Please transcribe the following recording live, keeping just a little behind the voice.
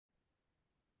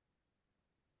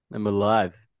And we're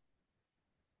live.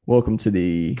 Welcome to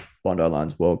the Bondi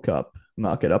Lions World Cup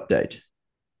market update.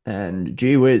 And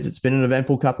gee whiz, it's been an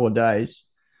eventful couple of days.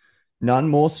 None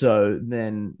more so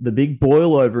than the big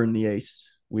boil over in the East,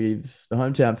 with the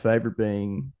hometown favourite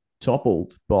being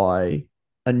toppled by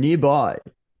a nearby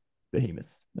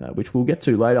behemoth, which we'll get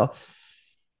to later.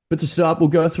 But to start, we'll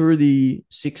go through the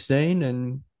 16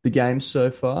 and the games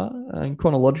so far in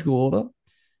chronological order.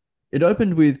 It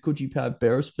opened with Coogee Pav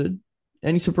Beresford.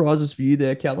 Any surprises for you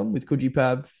there, Callum, with Coogee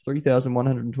Pav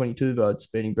 3,122 votes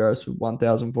beating Beresford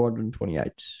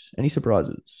 1,428? Any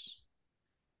surprises?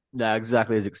 No,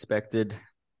 exactly as expected.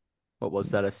 What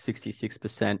was that? A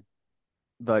 66%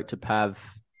 vote to Pav.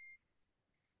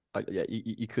 Yeah,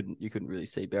 you couldn't really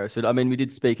see Beresford. I mean, we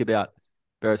did speak about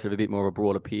Beresford a bit more of a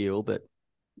broad appeal, but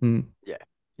Hmm. yeah,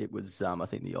 it was. I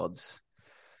think the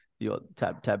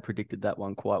Tab predicted that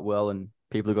one quite well, and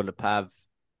people who got to Pav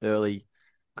early.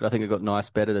 I think it got nice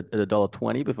bet at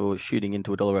 $1.20 before shooting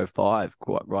into $1.05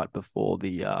 quite right before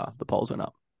the polls went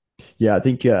up. Yeah, I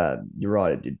think you're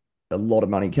right. A lot of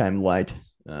money came late.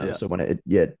 Yeah. So when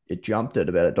it jumped at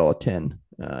about $1.10,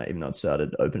 even though it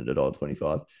started open at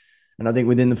 $1.25. And I think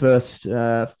within the first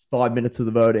 5 minutes of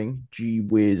the voting, gee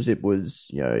whiz, it was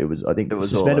I It think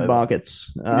was all suspended over.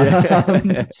 markets.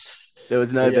 Yeah. There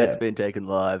was But no bets yeah, being taken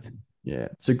live. yeah.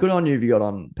 So good on you if you got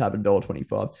on Pab at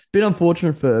 $1.25. Bit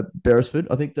unfortunate for Beresford.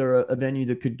 I think they're a venue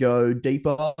that could go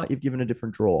deeper if given a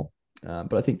different draw.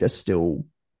 But I think they're still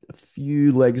a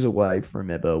few legs away from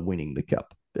ever winning the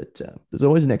cup. But there's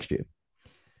always next year.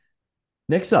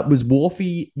 Next up was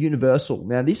Wharfie Universal.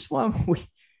 Now, this one,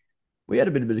 we had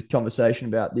a bit of a conversation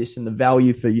about this and the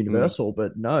value for Mm. Universal,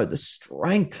 but no, the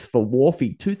strength for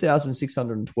Wharfie,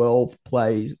 2,612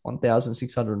 plays,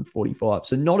 1,645.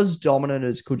 So not as dominant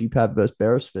as Coogee Pav versus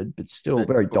Beresford, but still But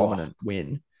very dominant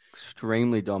win.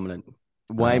 extremely dominant,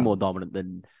 way more Um, dominant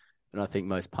than I think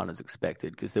most punters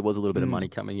expected because there was a little bit of money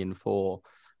mm, coming in for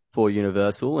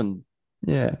Universal and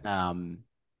yeah. um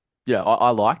yeah, I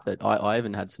liked it. I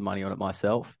even had some money on it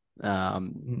myself.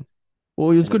 Mm. Well,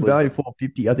 it was And it good value, was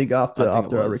 450. I think I after think it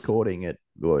after our was. recording it,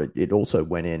 or it also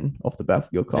went in off the back of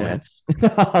your Yeah. comments.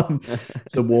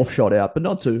 So Wharf shot out, but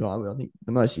not too high. I think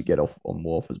the most you get off on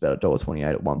Wharf was about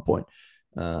 $1.28 at one point.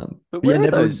 But But yeah,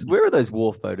 never. where are those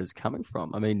wharf voters coming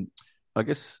from? I mean, I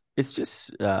guess it's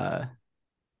just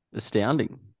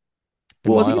astounding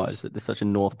in Well, I my think eyes it's. that there's such a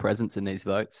North presence in these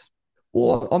votes.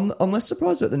 Well, I'm less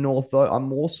surprised at the North though. I'm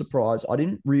more surprised. I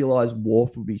didn't realize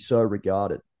Wharf would be so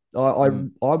regarded.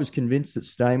 Mm. I was convinced that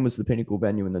Stame was the pinnacle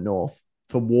venue in the North.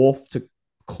 For Wharf to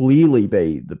clearly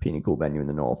be the pinnacle venue in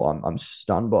the North, I'm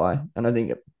stunned by. And I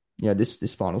think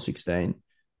this final 16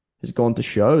 has gone to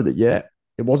show that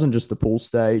it wasn't just the pool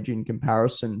stage in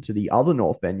comparison to the other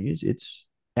North venues. It's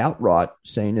outright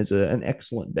seen as an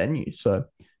excellent venue. So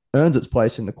earns its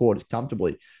place in the quarters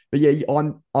comfortably. But yeah,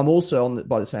 I'm also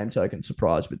by the same token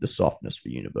surprised with the softness for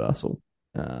Universal.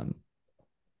 Um,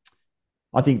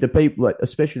 I think the people, like,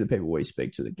 especially the people we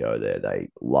speak to that go there, they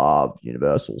love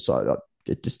Universal. So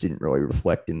it just didn't really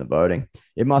reflect in the voting.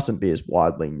 It mustn't be as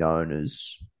widely known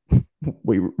as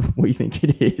we we think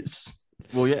it is.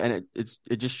 Well, yeah, and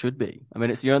it just should be. I mean,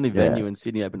 it's the only Yeah, venue in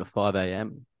Sydney open to 5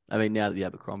 a.m. I mean, now that the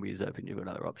Abercrombie is open, you've got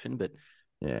another option, but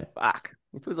yeah, fuck,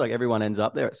 it feels like everyone ends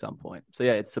up there at some point. So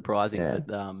yeah, it's surprising yeah,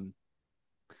 that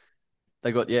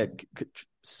they got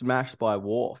smashed by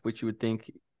Wharf, which you would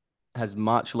think has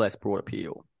much less broad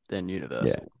appeal than yeah.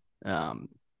 Universal. Um,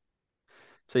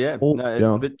 so yeah, Oh, no,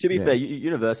 yeah, but to be yeah, fair,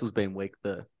 Universal's been weak.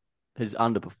 Has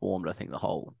underperformed. I think the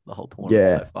whole tournament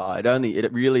so yeah, far.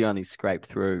 It really only scraped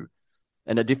through.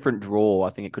 And a different draw, I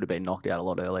think it could have been knocked out a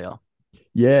lot earlier.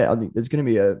 yeah. I think there's going to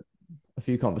be a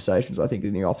few conversations. I think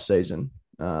in the off season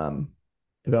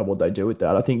about what they do with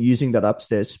that. I think using that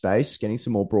upstairs space, getting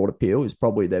some more broad appeal, is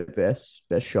probably their best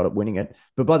shot at winning it.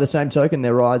 But by the same token,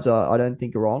 their eyes I don't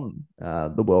think are on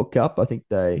the World Cup. I think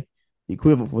the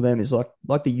equivalent for them is like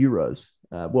the Euros.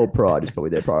 World pride is probably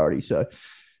their priority. So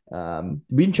it'd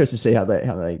be interesting to see how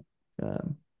they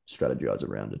strategize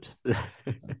around it.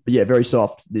 But yeah, very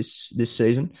soft this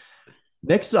season.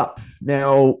 Next up,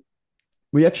 now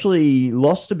we actually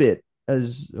lost a bit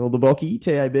the Bocky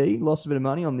TAB lost a bit of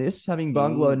money on this, having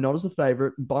Bungalow Mm. not as a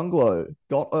favourite. Bungalow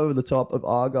got over the top of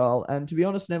Argyle, and to be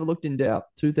honest, never looked in doubt.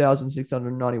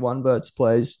 2,691 votes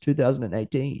plays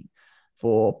 2018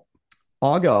 for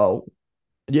Argyle.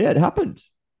 Yeah, it happened.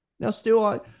 Now,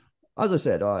 still, as I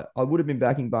said, I would have been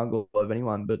backing Bungalow of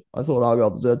anyone, but I thought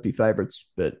Argyle deserved to be favourites.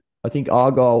 But I think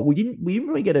Argyle, we didn't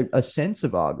really get a sense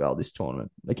of Argyle this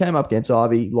tournament. They came up against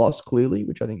Ivy, lost clearly,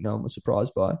 which I think no one was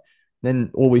surprised by.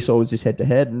 Then all we saw was this head to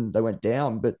head, and they went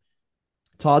down. But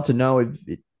it's hard to know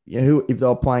who if they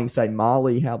were playing, say,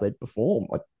 Marley, how they'd perform.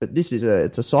 Like, but it's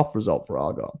a soft result for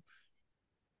Argyle.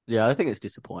 Yeah, I think it's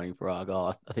disappointing for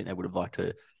Argyle. I think they would have liked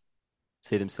to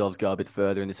see themselves go a bit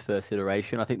further in this first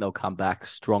iteration. I think they'll come back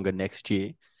stronger next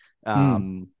year.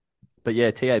 Mm. But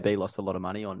yeah, TAB lost a lot of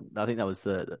money on. I think that was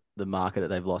the market that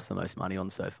they've lost the most money on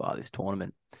so far this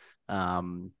tournament.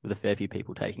 With a fair few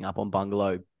people taking up on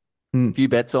Bungalow. A Mm. few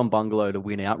bets on Bungalow to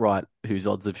win outright, whose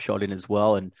odds have shot in as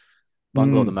well. And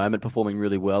Bungalow at the Mm. moment performing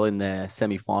really well in their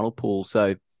semi-final pool.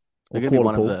 So they're Or going to be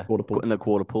one of quarter in pool. the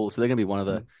quarter pool. So they're going to be one of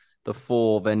Mm. the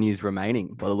four venues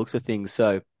remaining by the looks of things.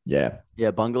 So Yeah.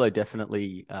 yeah, Bungalow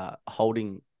definitely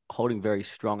holding very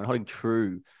strong and holding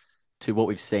true to what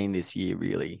we've seen this year,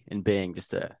 really, and being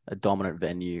just a dominant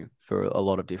venue for a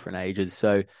lot of different ages.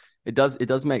 So it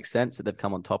does make sense that they've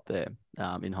come on top there,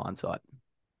 in hindsight.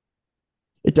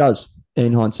 It does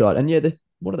in hindsight. And yeah,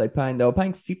 what are they paying? They were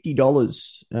paying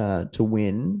 $50 to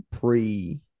win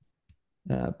pre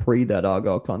that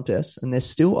Argyle contest, and they're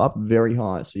still up very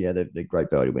high. So yeah, they're great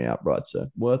value to win outright.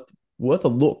 So worth a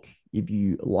look if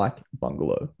you like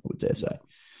Bungalow, I would dare say.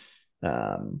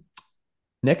 Um,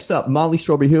 Next up, Marley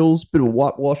Strawberry Hills, bit of a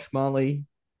whitewash. Marley,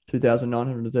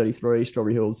 2,933.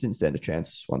 Strawberry Hills didn't stand a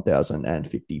chance,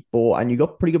 1,054. And you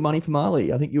got pretty good money for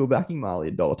Marley. I think you were backing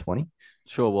Marley $1.20.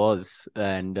 Sure was,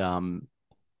 and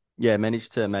yeah,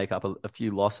 managed to make up a few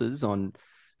losses on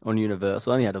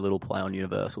Universal. Only had a little play on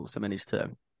Universal, so managed to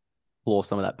claw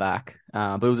some of that back.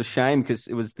 But it was a shame because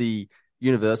it was the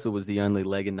Universal was the only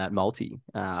leg in that multi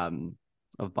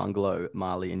of Bungalow,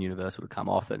 Marley, and Universal to come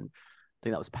off, and I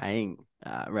think that was paying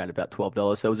around about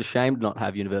 $12. So it was a shame to not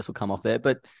have Universal come off there.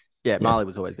 But yeah, Yeah. Marley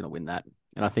was always going to win that,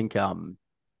 and I think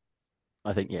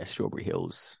yeah, Strawberry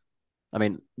Hills. I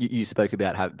mean, you spoke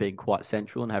about being quite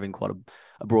central and having quite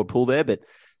a broad pool there, but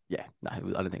yeah, no, I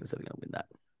don't think it was ever going to win that.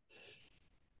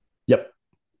 Yep.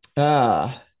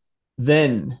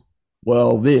 Then,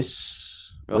 well, we're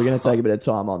going to take a bit of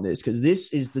time on this because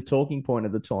this is the talking point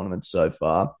of the tournament so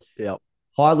far. Yeah,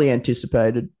 Highly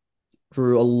anticipated,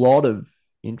 drew a lot of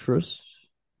interest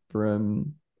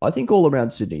from, I think, all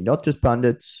around Sydney, not just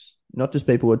pundits, not just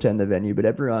people who attend the venue, but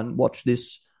everyone watched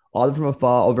this either from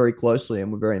afar or very closely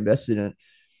and were very invested in it.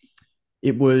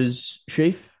 It was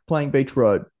Sheaf playing Beach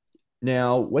Road.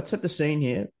 Now, let's set the scene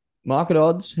here. Market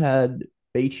odds had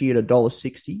Beachy at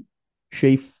 $1.60,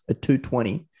 Sheaf at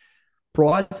 $2.20.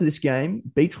 Prior to this game,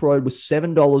 Beach Road was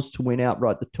 $7 to win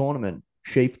outright the tournament,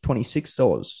 Sheaf $26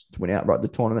 to win outright the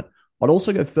tournament. I'd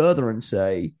also go further and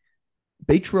say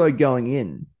Beach Road going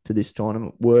in to this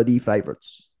tournament were the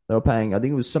favourites. They were paying, I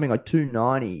think it was something like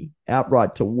 $2.90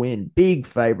 outright to win. Big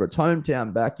favourites,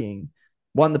 hometown backing,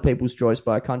 won the People's Choice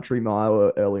by a country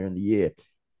mile earlier in the year.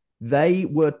 They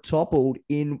were toppled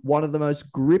in one of the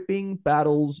most gripping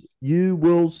battles you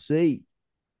will see.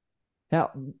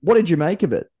 What did you make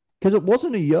of it? Because it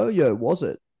wasn't a yo-yo, was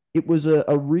it? It was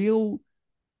a real.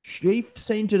 Sheaf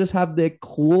seemed to just have their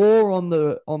claw on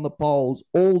the poles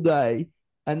all day,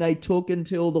 and they took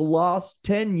until the last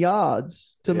 10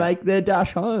 yards to make their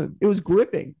dash home. It was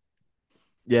gripping.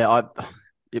 Yeah,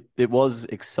 it was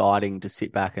exciting to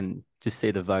sit back and just see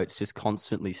the votes just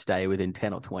constantly stay within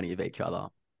 10 or 20 of each other.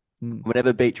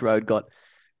 Whenever Beach Road got,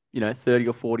 30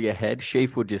 or 40 ahead,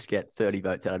 Sheaf would just get 30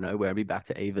 votes out of nowhere and be back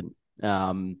to even.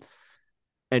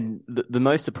 And the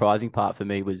most surprising part for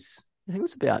me was, I think it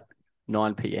was about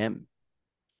 9 p.m.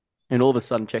 And all of a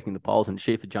sudden checking the polls and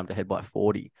Sheaf had jumped ahead by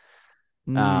 40.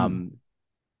 And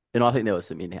I think there was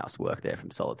some in-house work there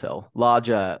from Solitel,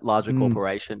 larger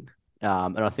corporation.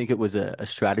 And I think it was a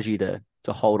strategy to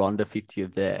hold on to 50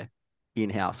 of their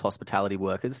in-house hospitality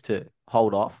workers to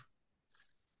hold off,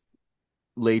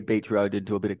 lead Beach Road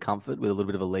into a bit of comfort with a little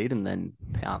bit of a lead, and then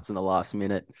pounce in the last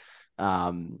minute.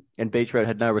 And Beach Road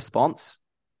had no response.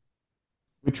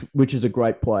 Which is a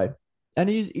great play. And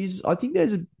I think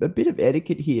there's a bit of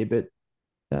etiquette here, but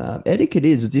etiquette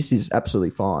is this is absolutely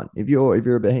fine. If you're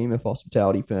a behemoth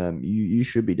hospitality firm, you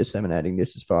should be disseminating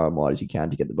this as far and wide as you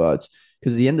can to get the votes.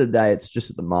 Because at the end of the day, it's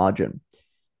just at the margin.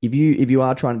 If you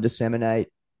are trying to disseminate,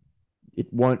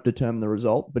 it won't determine the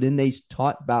result. But in these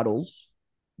tight battles,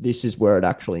 this is where it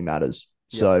actually matters.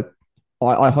 Yep. So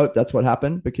I hope that's what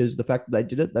happened, because the fact that they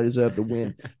did it, they deserve the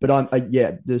win. But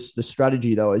the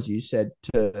strategy though, as you said,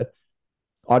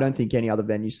 I don't think any other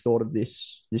venues thought of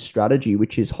this strategy,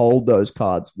 which is hold those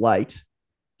cards late,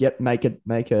 make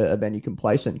a venue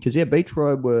complacent. Because Beach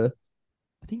Road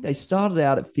I think they started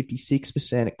out at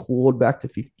 56%, it clawed back to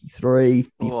 53,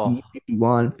 50,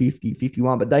 51, 50,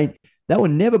 51, but they were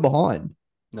never behind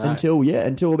until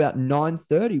about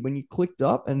 9:30 when you clicked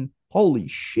up and holy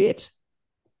shit,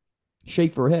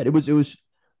 Sheaf were ahead. It was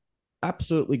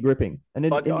absolutely gripping. And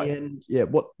in I the end, yeah,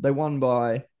 what they won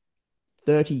by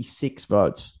 36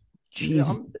 votes. yeah,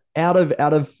 Jesus, out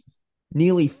of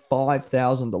nearly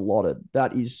 5,000 allotted.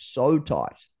 That is so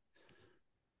tight.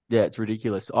 yeah, it's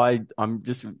ridiculous. I'd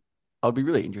be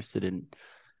really interested in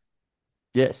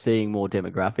seeing more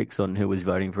demographics on who was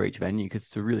voting for each venue because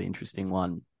it's a really interesting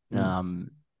one. Mm.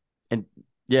 And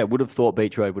yeah, would have thought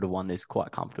Beach Road would have won this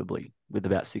quite comfortably with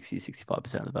about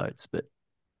 60-65% of the votes. But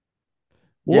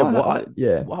yeah, Well,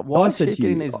 yeah, why I is said Sheaf to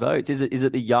getting you, these votes? Is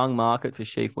it the young market for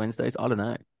Sheaf Wednesdays? I don't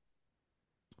know.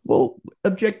 well,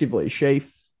 objectively,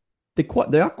 Sheaf,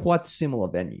 they are quite similar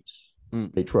venues,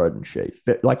 Mm, Beach Road and Sheaf.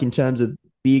 Like in terms of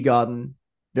beer garden,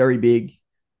 very big,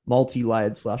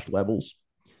 multi-layered slash levels.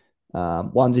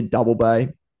 One's in Double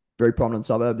Bay, very prominent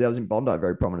suburb. The other's in Bondi,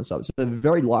 very prominent suburb. So they're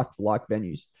very like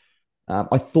venues.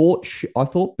 I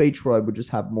thought Beach Road would just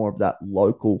have more of that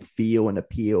local feel and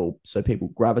appeal, so people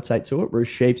gravitate to it. Whereas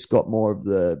Sheaf's got more of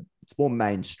it's more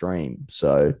mainstream.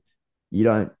 So you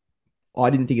don't. I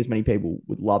didn't think as many people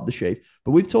would love the Sheaf,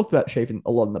 but we've talked about Sheaf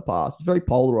a lot in the past. It's very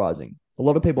polarizing. A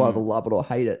lot of people either mm. love it or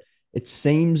hate it. It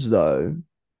seems though,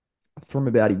 from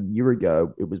about a year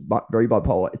ago, it was very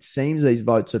bipolar. It seems these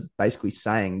votes are basically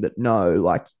saying that no,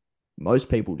 like most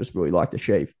people just really like the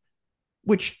Sheaf,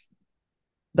 which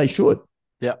they should.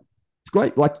 Yeah. It's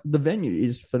great. Like the venue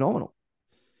is phenomenal.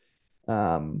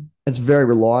 It's very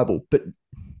reliable. But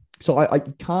so I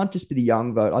can't just be the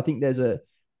young vote. I think there's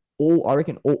I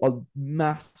reckon a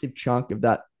massive chunk of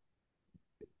that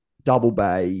Double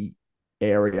Bay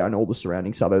area and all the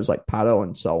surrounding suburbs like Paddo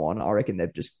and so on. I reckon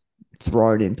they've just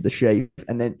thrown in for the Sheaf.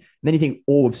 And then you think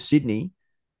all of Sydney,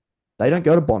 they don't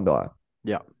go to Bondi.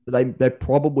 Yeah. They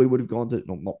probably would have gone to,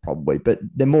 no, not probably, but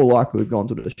they're more likely to have gone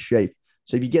to the Sheaf.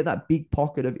 So if you get that big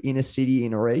pocket of inner city,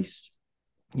 inner east,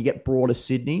 you get broader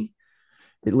Sydney,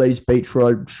 it leaves Beach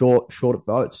Road short of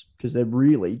votes because they're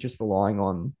really just relying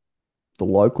on the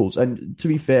locals. And to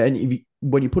be fair, and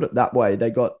when you put it that way,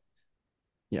 they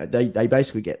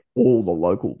basically get all the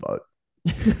local vote.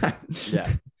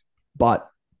 Yeah. But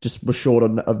just were short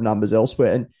of numbers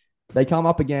elsewhere. And they come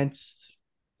up against,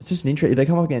 it's just an interesting, they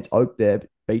come up against Oak there,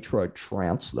 Beach Road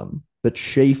trounced them. But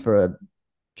Sheaf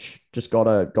just got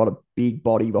a big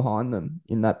body behind them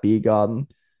in that beer garden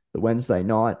the Wednesday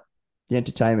night, the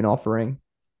entertainment offering,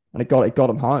 and it got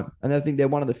them home. And I think they're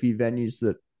one of the few venues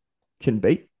that can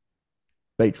beat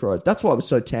Beach Road. That's why it was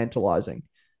so tantalizing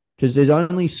because there's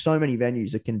only so many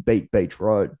venues that can beat Beach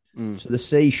Road. Mm. So to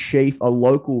see Sheaf, a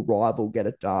local rival, get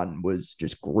it done was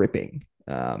just gripping.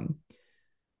 And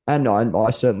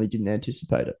I certainly didn't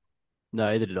anticipate it. No,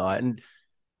 either did I. And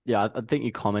yeah, I think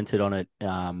you commented on it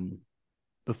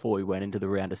before we went into the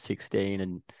round of 16.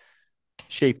 And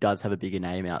Sheaf does have a bigger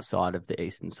name outside of the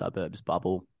eastern suburbs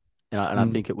bubble. And I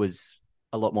think it was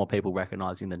a lot more people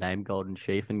recognizing the name Golden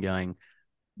Sheaf and going,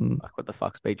 like, what the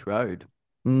fuck's Beach Road?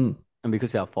 Mm. And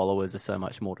because our followers are so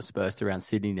much more dispersed around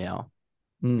Sydney now,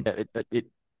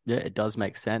 it does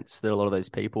make sense that a lot of those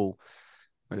people,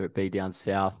 whether it be down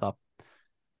south,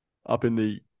 up in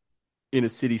the inner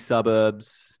city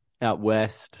suburbs, out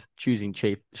west, choosing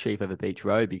Sheaf over Beach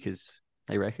Road because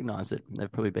they recognise it.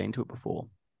 They've probably been to it before.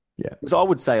 Yeah. So I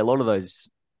would say a lot of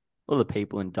the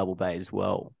people in Double Bay as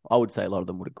well, I would say a lot of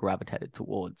them would have gravitated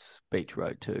towards Beach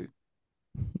Road too.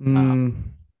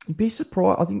 Be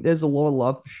surprised. I think there's a lot of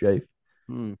love for Sheaf.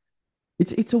 Hmm.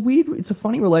 It's a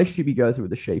funny relationship you go through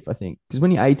with the Sheaf, I think. Because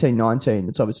when you're 18, 19,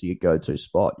 it's obviously your go-to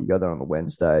spot. You go there on the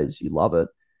Wednesdays, you love it.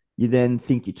 You then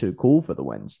think you're too cool for the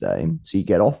Wednesday, so you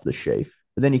get off the Sheaf.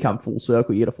 But then you come full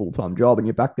circle, you get a full-time job, and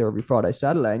you're back there every Friday,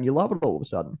 Saturday, and you love it all of a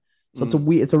sudden. So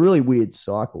it's a really weird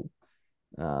cycle.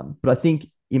 But I think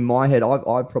in my head,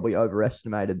 I've probably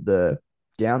overestimated the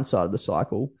downside of the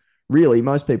cycle. Really,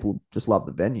 most people just love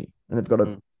the venue, and they've got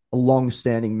a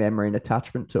long-standing memory and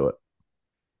attachment to it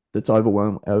that's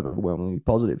overwhelmingly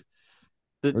positive.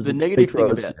 The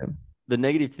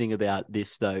negative thing about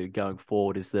this though going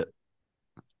forward is that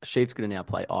Sheaf's going to now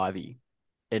play Ivy,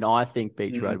 and I think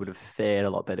Beach Road would have fared a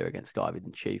lot better against Ivy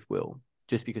than Sheaf will,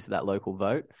 just because of that local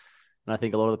vote. And I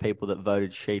think a lot of the people that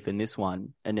voted Sheaf in this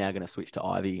one are now going to switch to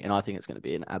Ivy, and I think it's going to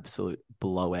be an absolute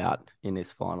blowout in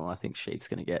this final. I think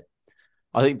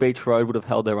Beach Road would have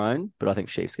held their own, but I think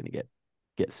Sheaf's going to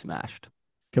get smashed.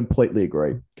 Completely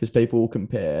agree, because people will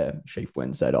compare Sheaf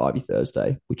Wednesday to Ivy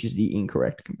Thursday, which is the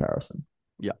incorrect comparison.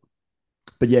 Yeah.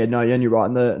 But yeah, no, and you're right.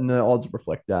 And the odds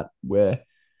reflect that,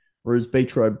 whereas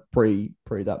Beach Road pre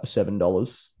that was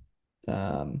 $7.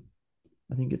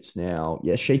 I think it's now,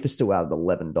 Sheaf is still out at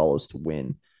 $11 to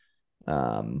win,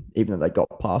 even though they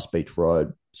got past Beach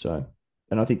Road. So,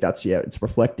 and I think it's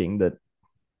reflecting that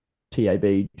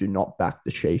TAB do not back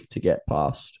the Chief to get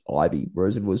past Ivy.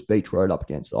 Whereas if it was Beach Road up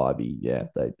against Ivy, yeah,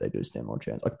 they do stand more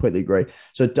chance. I completely agree.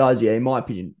 So it does, yeah, in my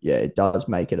opinion, yeah, it does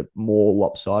make it a more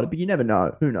lopsided, but you never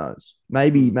know. Who knows?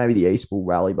 Maybe the East will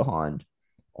rally behind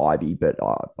Ivy, but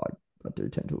I do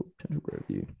tend to agree with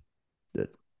you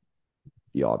that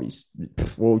the Ivies.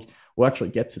 We'll actually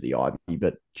get to the Ivy,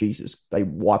 but Jesus, they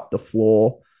wiped the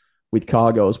floor with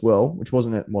Cargo as well, which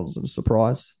wasn't a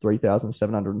surprise.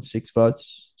 3,706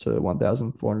 votes to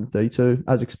 1,432,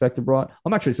 as expected, right?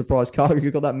 I'm actually surprised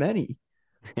Cargo got that many.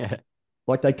 Yeah.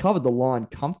 Like they covered the line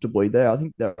comfortably there. I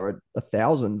think there were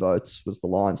 1,000 votes was the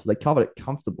line, so they covered it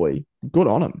comfortably. Good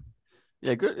on them.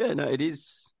 Yeah, good. Yeah, no, it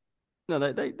is. No,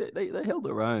 they held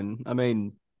their own. I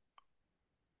mean,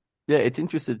 yeah, it's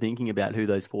interesting thinking about who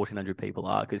those 1,400 people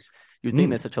are because you'd think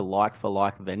they're such a like for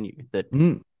like venue that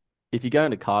if you go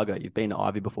into Cargo, you've been to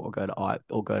Ivy before, go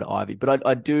to Ivy. But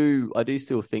I do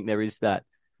still think there is that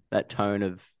tone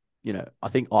of, I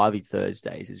think Ivy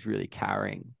Thursdays is really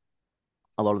carrying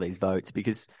a lot of these votes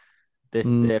because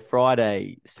their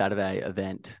Friday, Saturday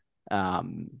event,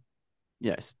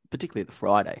 particularly the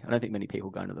Friday. I don't think many people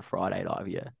going to the Friday at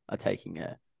Ivy are taking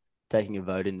a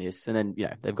vote in this. And then,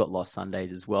 they've got Lost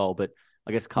Sundays as well. But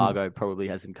I guess Cargo probably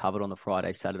has them covered on the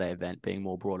Friday, Saturday event being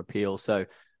more broad appeal. So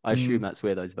I assume that's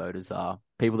where those voters are.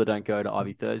 People that don't go to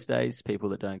Ivy Thursdays, people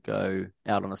that don't go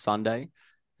out on a Sunday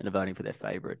and are voting for their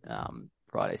favourite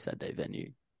Friday, Saturday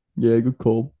venue. Yeah, good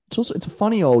call. It's a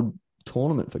funny old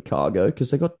tournament for Cargo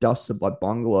because they got dusted by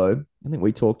Bungalow. I think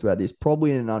we talked about this, probably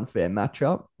in an unfair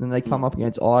matchup. Then they come up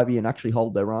against Ivy and actually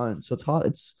hold their own. So it's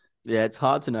hard. It's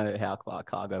hard to know how far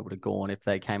Cargo would have gone if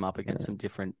they came up against a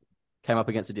different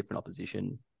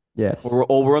opposition. Yeah.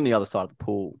 Or we're on the other side of the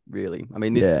pool, really. I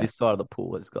mean, this side of the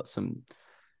pool has got some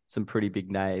pretty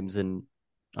big names, and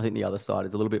I think the other side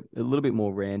is a little bit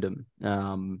more random.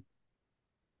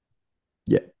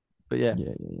 Yeah. But yeah.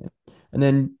 And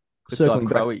then circling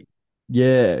back,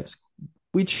 yeah,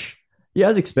 which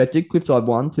as expected, Cliffside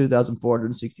won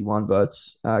 2,461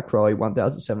 votes. Crowe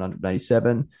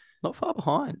 1,787. Not far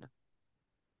behind.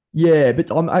 Yeah, but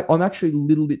I'm actually a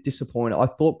little bit disappointed. I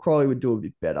thought Crowe would do a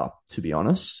bit better, to be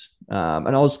honest.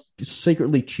 And I was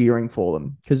secretly cheering for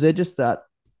them because they're just that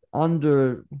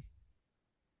under.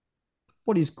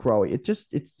 What is Crowe? It's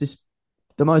just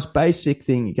the most basic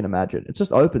thing you can imagine. It's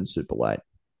just open super late.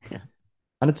 Yeah.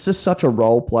 And it's just such a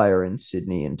role player in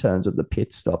Sydney in terms of the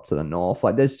pit stop to the north.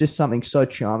 Like there's just something so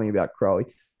charming about Crowe.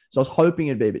 So I was hoping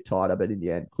it'd be a bit tighter, but in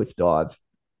the end, Cliff Dive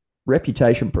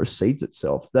reputation precedes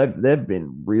itself. They've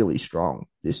been really strong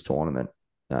this tournament,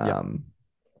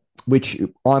 which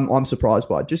I'm surprised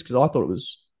by. Just because I thought it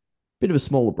was a bit of a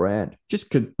smaller brand.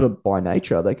 Just but by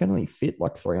nature they can only fit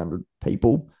like 300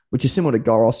 people, which is similar to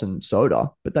Goros and Soda,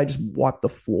 but they just wiped the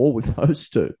floor with those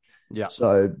two. Yeah.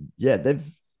 So yeah, they're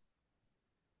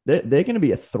going to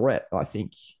be a threat, I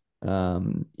think,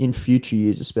 in future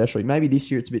years, especially. Maybe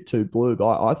this year it's a bit too blue,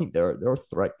 but I think they're a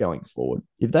threat going forward.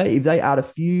 If they add a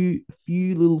few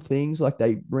little things, like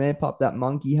they ramp up that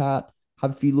monkey hat,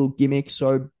 have a few little gimmicks,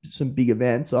 so some big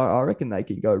events, I reckon they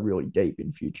could go really deep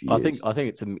in future years. I think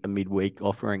it's a midweek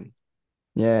offering.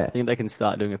 Yeah, I think they can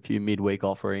start doing a few midweek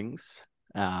offerings,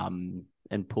 and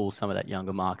pull some of that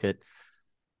younger market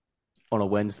on a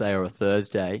Wednesday or a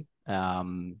Thursday.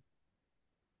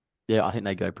 Yeah, I think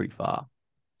they go pretty far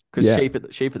because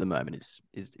Sheep at the moment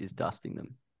is dusting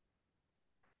them.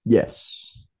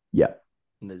 Yes. Yeah.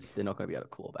 And they're not going to be able to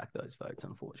claw back those votes,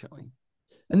 unfortunately.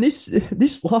 And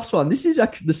this last one, this is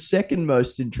actually the second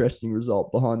most interesting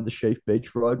result behind the Sheep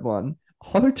Beach Road one.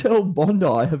 Hotel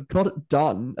Bondi have got it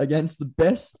done against the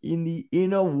best in the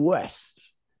inner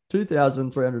west.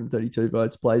 2,332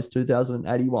 votes, plays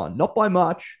 2,081. Not by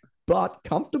much, but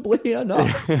comfortably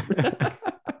enough.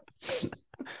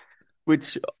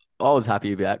 Which I was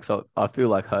happy about because I feel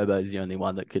like Hobo's the only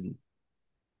one that can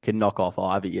knock off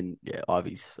Ivy, and yeah,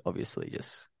 Ivy's obviously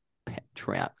just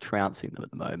trouncing them at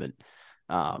the moment,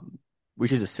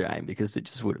 which is a shame because it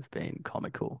just would have been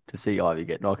comical to see Ivy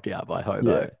get knocked out by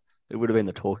Hobo. Yeah. It would have been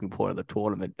the talking point of the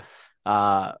tournament.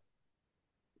 But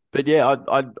yeah,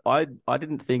 I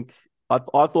didn't think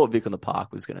I thought Vic on the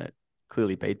Park was going to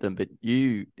clearly beat them, but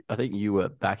I think you were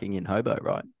backing in Hobo,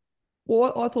 right?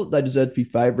 Well, I thought they deserved to be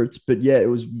favourites, but yeah, it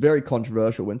was very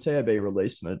controversial. When TAB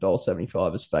released them at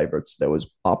 $1.75 as favourites, there was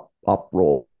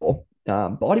uproar. But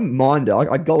I didn't mind it.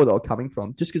 I got where they were coming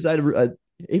from, just because they had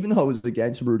even though it was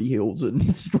against Rudy Hills and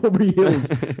Strawberry Hills,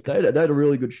 they had a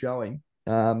really good showing.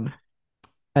 And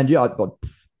yeah,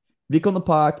 Vic on the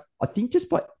Park, I think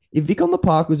if Vic on the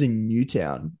Park was in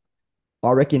Newtown, I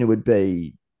reckon it would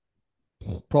be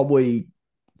probably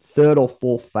third or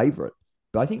fourth favourite.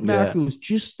 But I think Yeah. Miracle was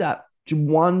just that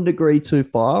 1 degree too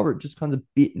far, or it just kind of a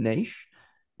bit niche.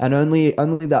 And only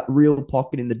that real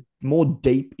pocket in the more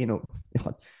deep inner,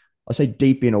 I say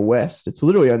deep inner west. It's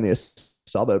literally only a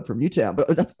suburb from Newtown,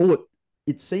 but that's all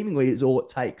it seemingly is all it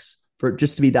takes for it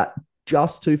just to be that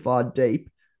just too far deep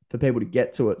for people to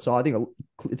get to it. So I think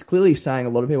it's clearly saying a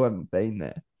lot of people haven't been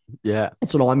there. Yeah.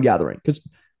 That's what I'm gathering. Because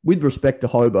with respect to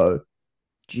Hobo,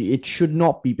 it should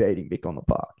not be beating Vic on the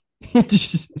Park.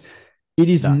 It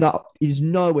is No. not. It is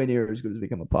nowhere near as good as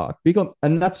Vic on the Park.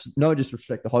 And that's no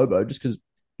disrespect to Hobo, just because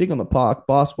Vic on the Park,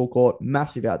 basketball court,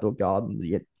 massive outdoor garden,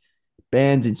 you get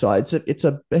bands inside. It's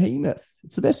a behemoth.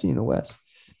 It's the best thing in the West.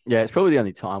 Yeah, it's probably the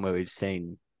only time where we've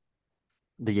seen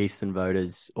the eastern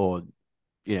voters or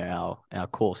our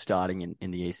core starting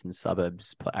in the eastern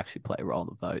suburbs actually play a role in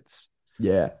the votes.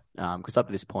 Yeah, Because up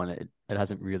to this point, it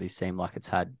hasn't really seemed like it's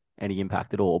had any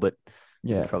impact at all. But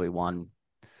this is yeah, probably one.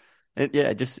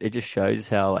 It just shows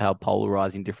how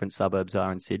polarizing different suburbs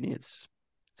are in Sydney. It's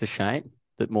a shame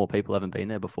that more people haven't been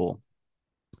there before.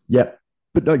 yeah.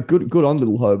 But no, good on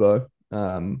little Hobo.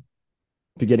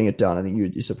 For getting it done. I think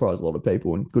you surprised a lot of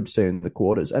people, and good to see in the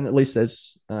quarters. And at least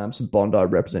there's some Bondi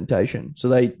representation, so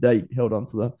they held on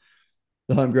to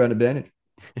the home ground advantage.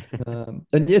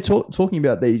 And yeah, talking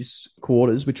about these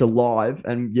quarters, which are live,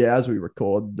 and yeah, as we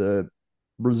record, the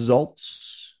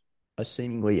results are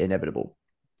seemingly inevitable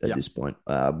at Yeah. this point.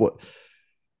 What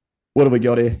have we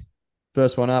got here?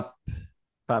 First one up,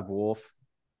 Pav Wharf.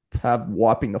 Pav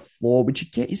wiping the floor, which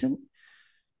again isn't.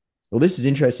 Well, this is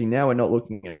interesting. Now we're not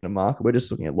looking at a market; we're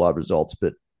just looking at live results.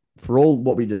 But for all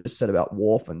what we just said about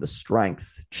Wharf and the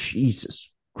strength,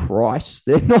 Jesus Christ,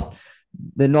 they're not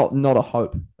a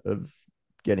hope of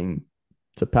getting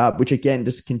to Pav, which again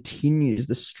just continues.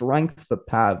 The strength for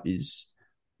Pav is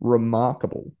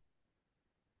remarkable.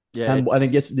 Yeah, And I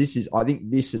think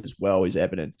this as well is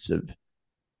evidence of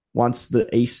once the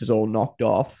East is all knocked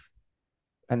off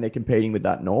and they're competing with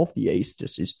that North, the East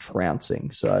just is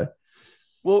trouncing. So,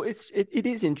 well, it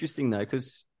is interesting though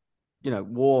because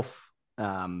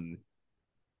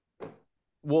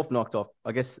Wharf knocked off.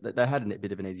 I guess they had a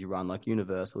bit of an easy run. Like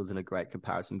Universal isn't a great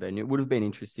comparison venue. It would have been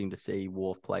interesting to see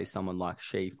Wharf play someone like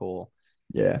Sheaf or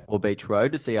yeah. Beach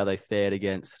Road to see how they fared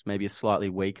against maybe a slightly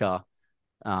weaker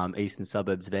eastern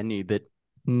suburbs venue. But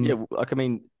yeah, like I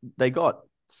mean, they got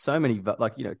so many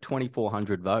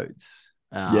 2,400 votes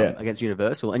Yeah. against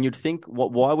Universal, and you'd think,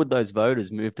 why would those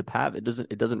voters move to PAV? It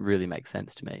doesn't really make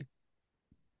sense to me.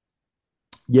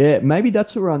 Yeah, maybe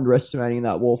that's what we're underestimating in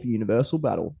that Wharf Universal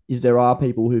battle. Is there are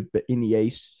people who've been in the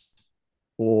East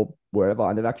or wherever,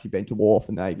 and they've actually been to Wharf,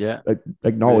 and they Yeah,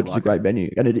 acknowledge really it's a like great it.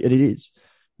 venue, and it is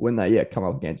when they come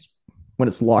up against when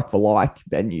it's like for like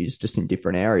venues, just in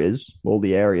different areas. Well,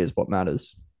 the area is what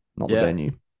matters, not the Yeah,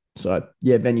 venue. So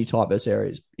yeah, venue type versus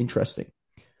areas, interesting.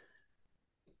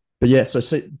 But yeah,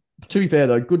 to be fair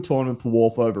though, good tournament for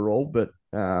Wharf overall. But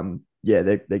yeah,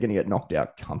 they're going to get knocked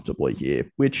out comfortably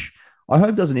here, which I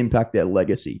hope doesn't impact their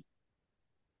legacy.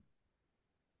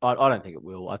 I don't think it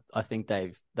will. I think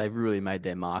they've really made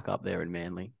their mark up there in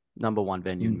Manly. Number one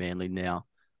venue in Mm. Manly now,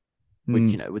 which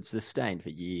Mm. it's the Stain for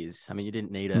years. I mean, you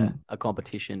didn't need Mm. a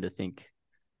competition to think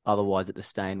otherwise that the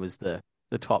Stain was the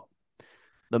top,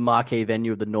 the marquee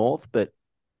venue of the North, but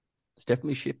it's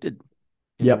definitely shifted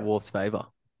into Yep. Wharf's favour.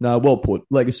 No, well put.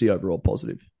 Legacy overall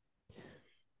positive.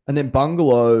 And then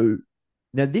Bungalow.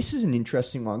 Now, this is an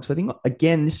interesting one because I think,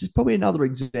 again, this is probably another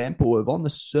example of on the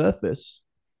surface,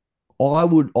 I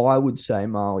would say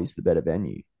Marley's the better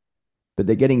venue, but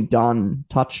they're getting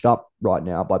touched up right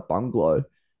now by Bungalow.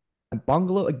 And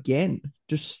Bungalow, again,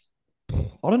 just,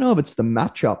 I don't know if it's the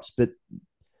matchups, but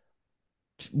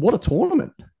what a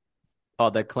tournament. Oh,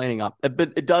 they're cleaning up,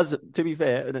 but it does. To be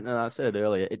fair, and I said it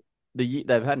earlier, they've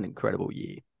had an incredible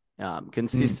year, Mm.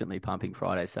 consistently pumping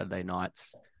Friday, Saturday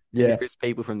nights. And Yeah. there is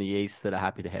people from the east that are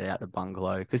happy to head out to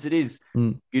Bungalow because it is.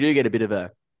 Mm. You do get a bit of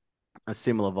a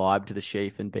similar vibe to the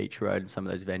Sheaf and Beach Road and some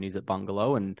of those venues at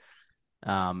Bungalow,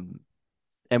 um,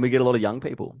 and we get a lot of young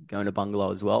people going to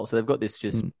Bungalow as well. So they've got this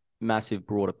just Mm. massive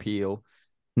broad appeal.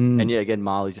 And Mm. yeah, again,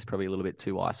 Marley's just probably a little bit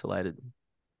too isolated.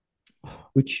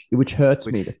 Which hurts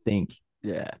me Which, to think.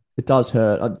 yeah, It does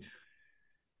hurt.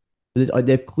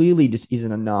 There clearly just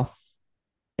isn't enough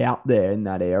out there in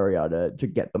that area to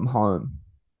get them home,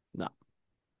 no,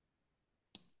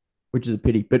 which is a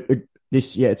pity. But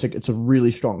it's a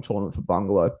really strong tournament for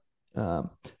Bungalow.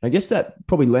 I guess that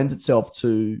probably lends itself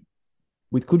to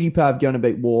with Coogee going to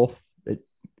beat Wharf.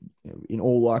 In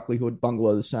all likelihood,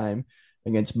 Bungalow the same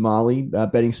against Marley.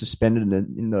 Betting suspended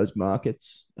in those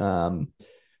markets.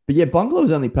 But yeah, Bungalow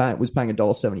was paying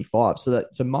 $1.75,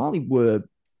 so Marley were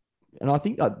And I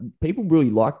think people really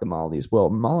like the Marley as well.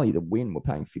 Marley, the win, we're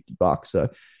paying $50. So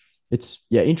it's,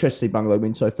 yeah, interesting to see Bungalow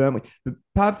win so firmly. But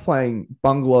Pav playing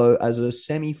Bungalow as a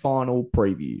semi-final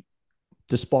preview.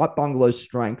 Despite Bungalow's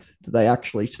strength, do they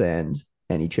actually stand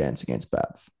any chance against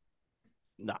Pav?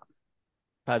 No,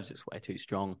 Pav's just way too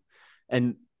strong.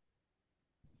 And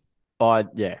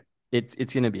yeah, it's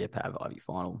going to be a Pav Ivy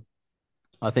final.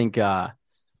 I think the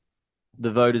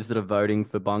voters that are voting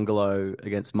for Bungalow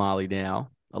against Marley now,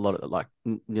 a lot of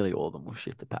nearly all of them will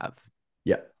shift to Pav.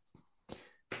 Yeah.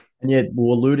 And yeah,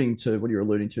 well, what you're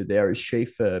alluding to there is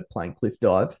Sheaf playing Cliff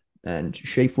Dive and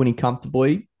Sheaf winning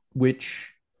comfortably, which,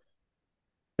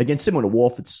 again, similar to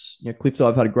Wharf, it's, Cliff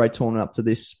Dive had a great tournament up to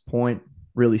this point,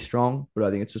 really strong, but I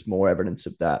think it's just more evidence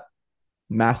of that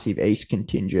massive East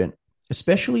contingent,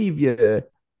 especially if you're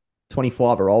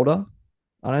 25 or older.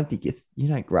 I don't think you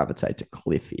don't gravitate to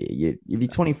Cliff here. If you're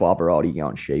 25 or older, you go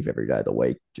on Sheaf every day of the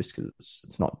week just because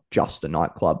it's not just a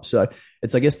nightclub. So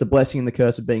it's, I guess, the blessing and the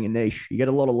curse of being a niche. You get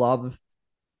a lot of love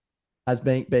as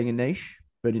being a niche,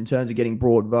 but in terms of getting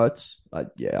broad votes,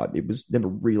 it was never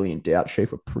really in doubt.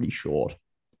 Sheaf were pretty short.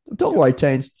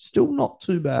 $1.18's still not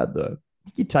too bad though.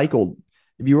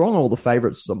 If you're on all the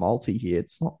favourites as a multi here,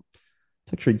 it's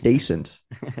actually decent.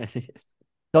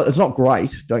 It's not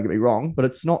great, don't get me wrong, but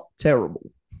it's not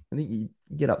terrible. I think you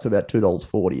get up to about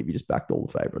 $2.40 if you just backed all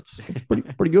the favourites. It's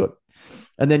pretty good.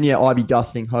 And then Ivy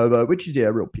dusting Hobo, which is a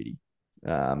real pity.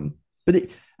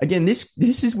 Again, this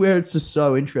is where it's just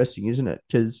so interesting, isn't it?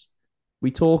 Because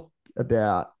we talk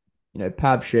about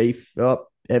Pav Sheaf,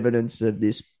 evidence of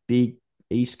this big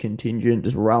East contingent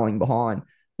just rallying behind,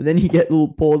 but then you get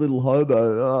poor little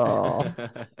Hobo.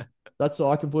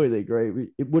 I completely agree.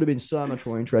 It would have been so much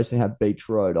more interesting to have Beach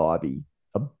Road Ivy,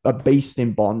 a beast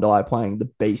in Bondi playing the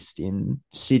beast in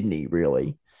Sydney,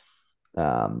 really.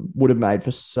 Would have made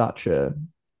for such a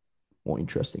more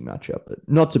interesting matchup. But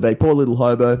not to be. Poor little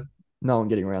Hobo. No one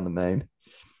getting around the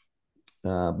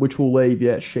meme. Which will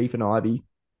leave, Sheaf and Ivy.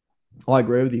 I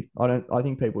agree with you. I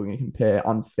think people are going to compare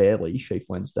unfairly Sheaf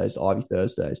Wednesdays to Ivy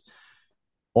Thursdays.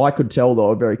 I could tell,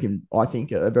 though, I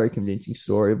think a very convincing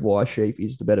story of why Sheaf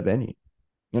is the better venue.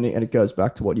 And it goes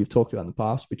back to what you've talked about in the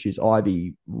past, which is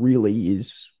Ivy really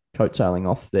is coattailing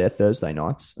off their Thursday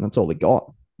nights, and that's all they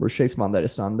got. Whereas Sheaf's Monday to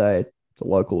Sunday, it's a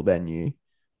local venue.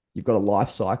 You've got a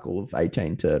life cycle of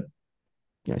 18 to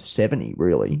 70,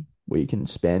 really, where you can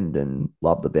spend and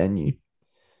love the venue.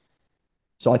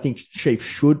 So I think Sheaf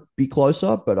should be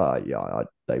closer, but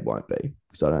they won't be,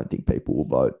 because I don't think people will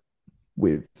vote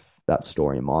with that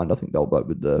story in mind. I think they'll vote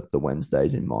with the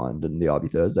Wednesdays in mind and the Ivy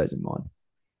Thursdays in mind.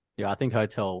 Yeah, I think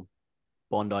Hotel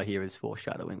Bondi here is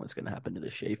foreshadowing what's going to happen to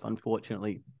the Sheaf.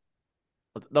 Unfortunately,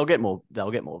 they'll get more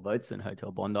votes than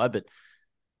Hotel Bondi, but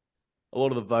a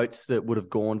lot of the votes that would have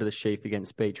gone to the Sheaf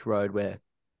against Beach Road, where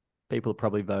people are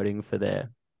probably voting for their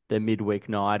midweek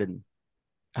night and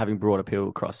having brought appeal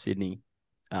across Sydney,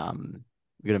 we're going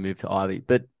to move to Ivy.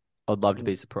 But I'd love to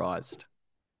be surprised.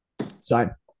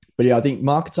 Same. But I think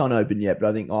markets aren't open yet, but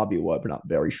I think Ivy will open up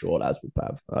very short, as will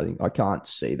Pav. I can't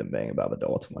see them being above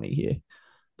 $1.20 here.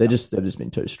 They've just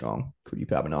been too strong. Could you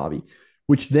Pav and Ivy?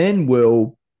 Which then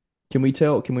can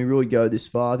we really go this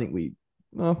far? I think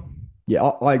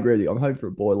I agree with you. I'm hoping for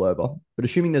a boil over. But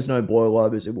assuming there's no boil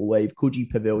overs, it will leave Coogee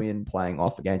Pavilion playing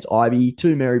off against Ivy,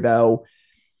 two Maryvale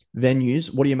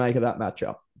venues. What do you make of that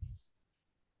matchup?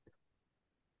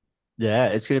 Yeah,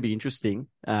 it's going to be interesting.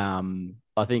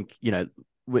 I think,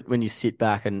 when you sit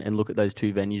back and look at those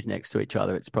two venues next to each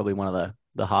other, it's probably one of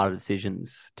the harder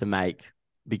decisions to make,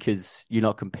 because you're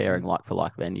not comparing like for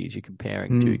like venues. You're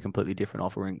comparing two completely different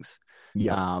offerings.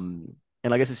 Yeah. And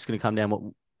I guess it's going to come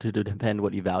down to depend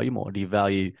what you value more. Do you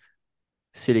value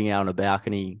sitting out on a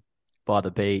balcony by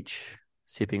the beach,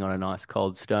 sipping on a nice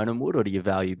cold Stoneham Wood, or do you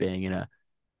value being in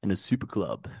a super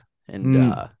club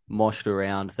and moshed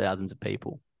around thousands of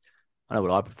people? I know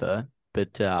what I prefer,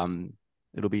 but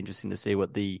it'll be interesting to see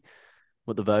what the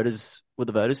voters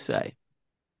say.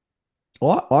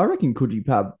 I reckon Coogee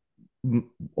Pav.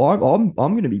 I'm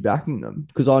going to be backing them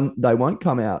because they won't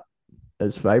come out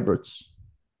as favourites.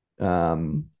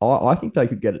 I think they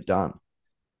could get it done.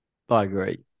 I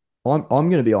agree. I'm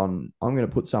going to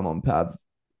put some on Pav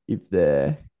if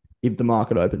the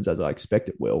market opens as I expect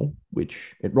it will,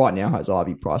 which it right now has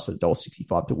Ivy priced at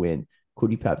 $1.65 to win.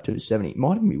 Coogee Pav $2.70. It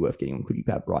might even be worth getting on Coogee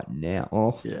Pav right now.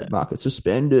 Oh, yeah. The market's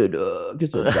suspended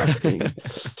because they're adjusting.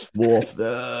 Wharf.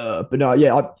 But no,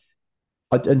 yeah.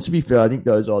 And to be fair, I think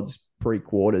those odds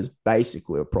pre-quarters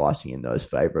basically are pricing in those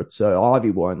favourites. So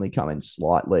Ivy will only come in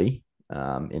slightly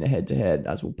in a head-to-head,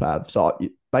 as will Pav. So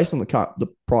based on the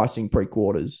pricing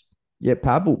pre-quarters,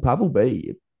 Pav will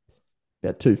be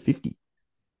about $2.50.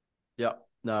 Yeah.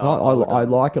 No, And I would. I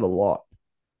like it a lot,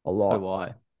 a So lot. do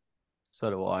I. So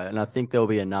do I. And I think there'll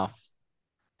be enough.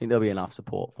 I think there'll be enough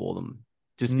support for them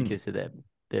just Mm, because of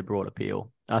their broad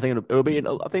appeal. And I think it'll be. I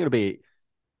think it'll be.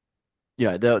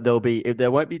 There'll be.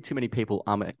 There won't be too many people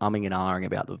umming and ahhing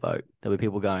about the vote. There'll be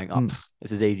people going, "Oh, mm,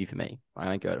 this is easy for me. I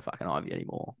don't go to fucking Ivy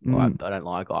anymore. Or I mm. don't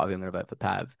like Ivy. I'm going to vote for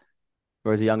Pav."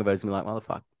 Whereas the younger voters will be like,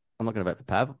 "Motherfucker, I'm not going to vote for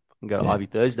Pav. I can go to Yeah, Ivy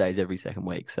Thursdays every second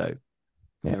week, so I'm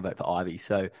yeah. going to vote for Ivy."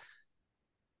 So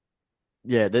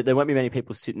yeah, there won't be many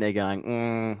people sitting there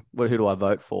going, who do I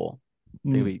vote for?"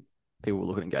 There'll Mm. be people will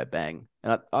look at it and go bang.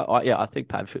 And I think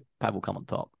Pav will come on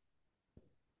top.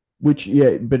 Which,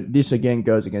 yeah, but this again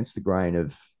goes against the grain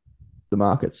of the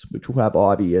markets, which will have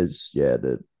Ivy as, yeah,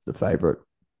 the favorite.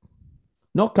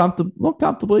 Not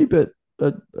comfortably, but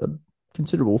a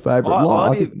considerable favorite. I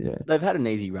Ivy, think, yeah. they've had an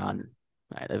easy run.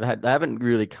 Mate. They haven't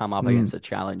really come up Mm. against a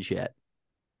challenge yet.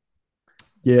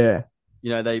 Yeah.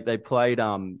 They played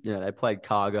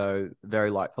Cargo,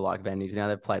 very like for like venues. Now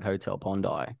they've played Hotel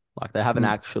Bondi. Like they haven't Mm.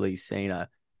 actually seen a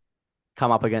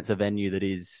come up against a venue that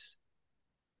is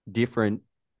different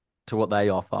to what they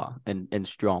offer and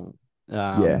strong.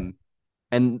 Yeah. Um,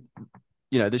 and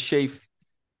the Sheaf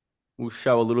will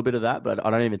show a little bit of that, but I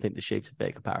don't even think the Chiefs a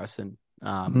fair comparison.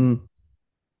 Mm.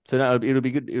 So no, it'll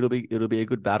be good. It'll be a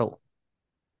good battle.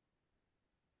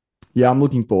 Yeah, I'm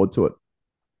looking forward to it.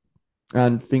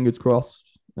 And fingers crossed.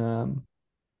 Um,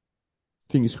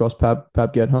 fingers crossed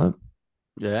Pab get home,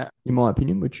 Yeah. in my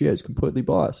opinion, which, yeah, is completely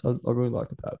biased. I really like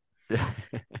the Pab.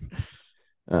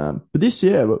 But this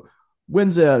year,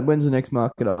 when's the next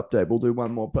market update? We'll do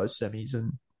one more post semis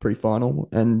and pre-final,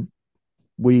 and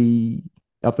we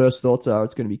our first thoughts are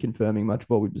it's going to be confirming much of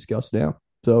what we've discussed now.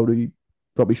 So it'll be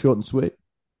probably short and sweet.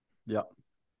 Yep.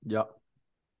 Yep.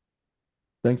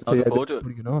 Thanks, Looking TAB, forward to for it.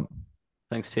 putting it on.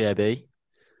 Thanks, TAB.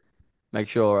 Make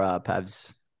sure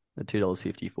Pav's the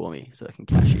 $2.50 for me so I can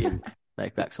cash in,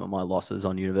 make back some of my losses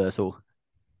on Universal.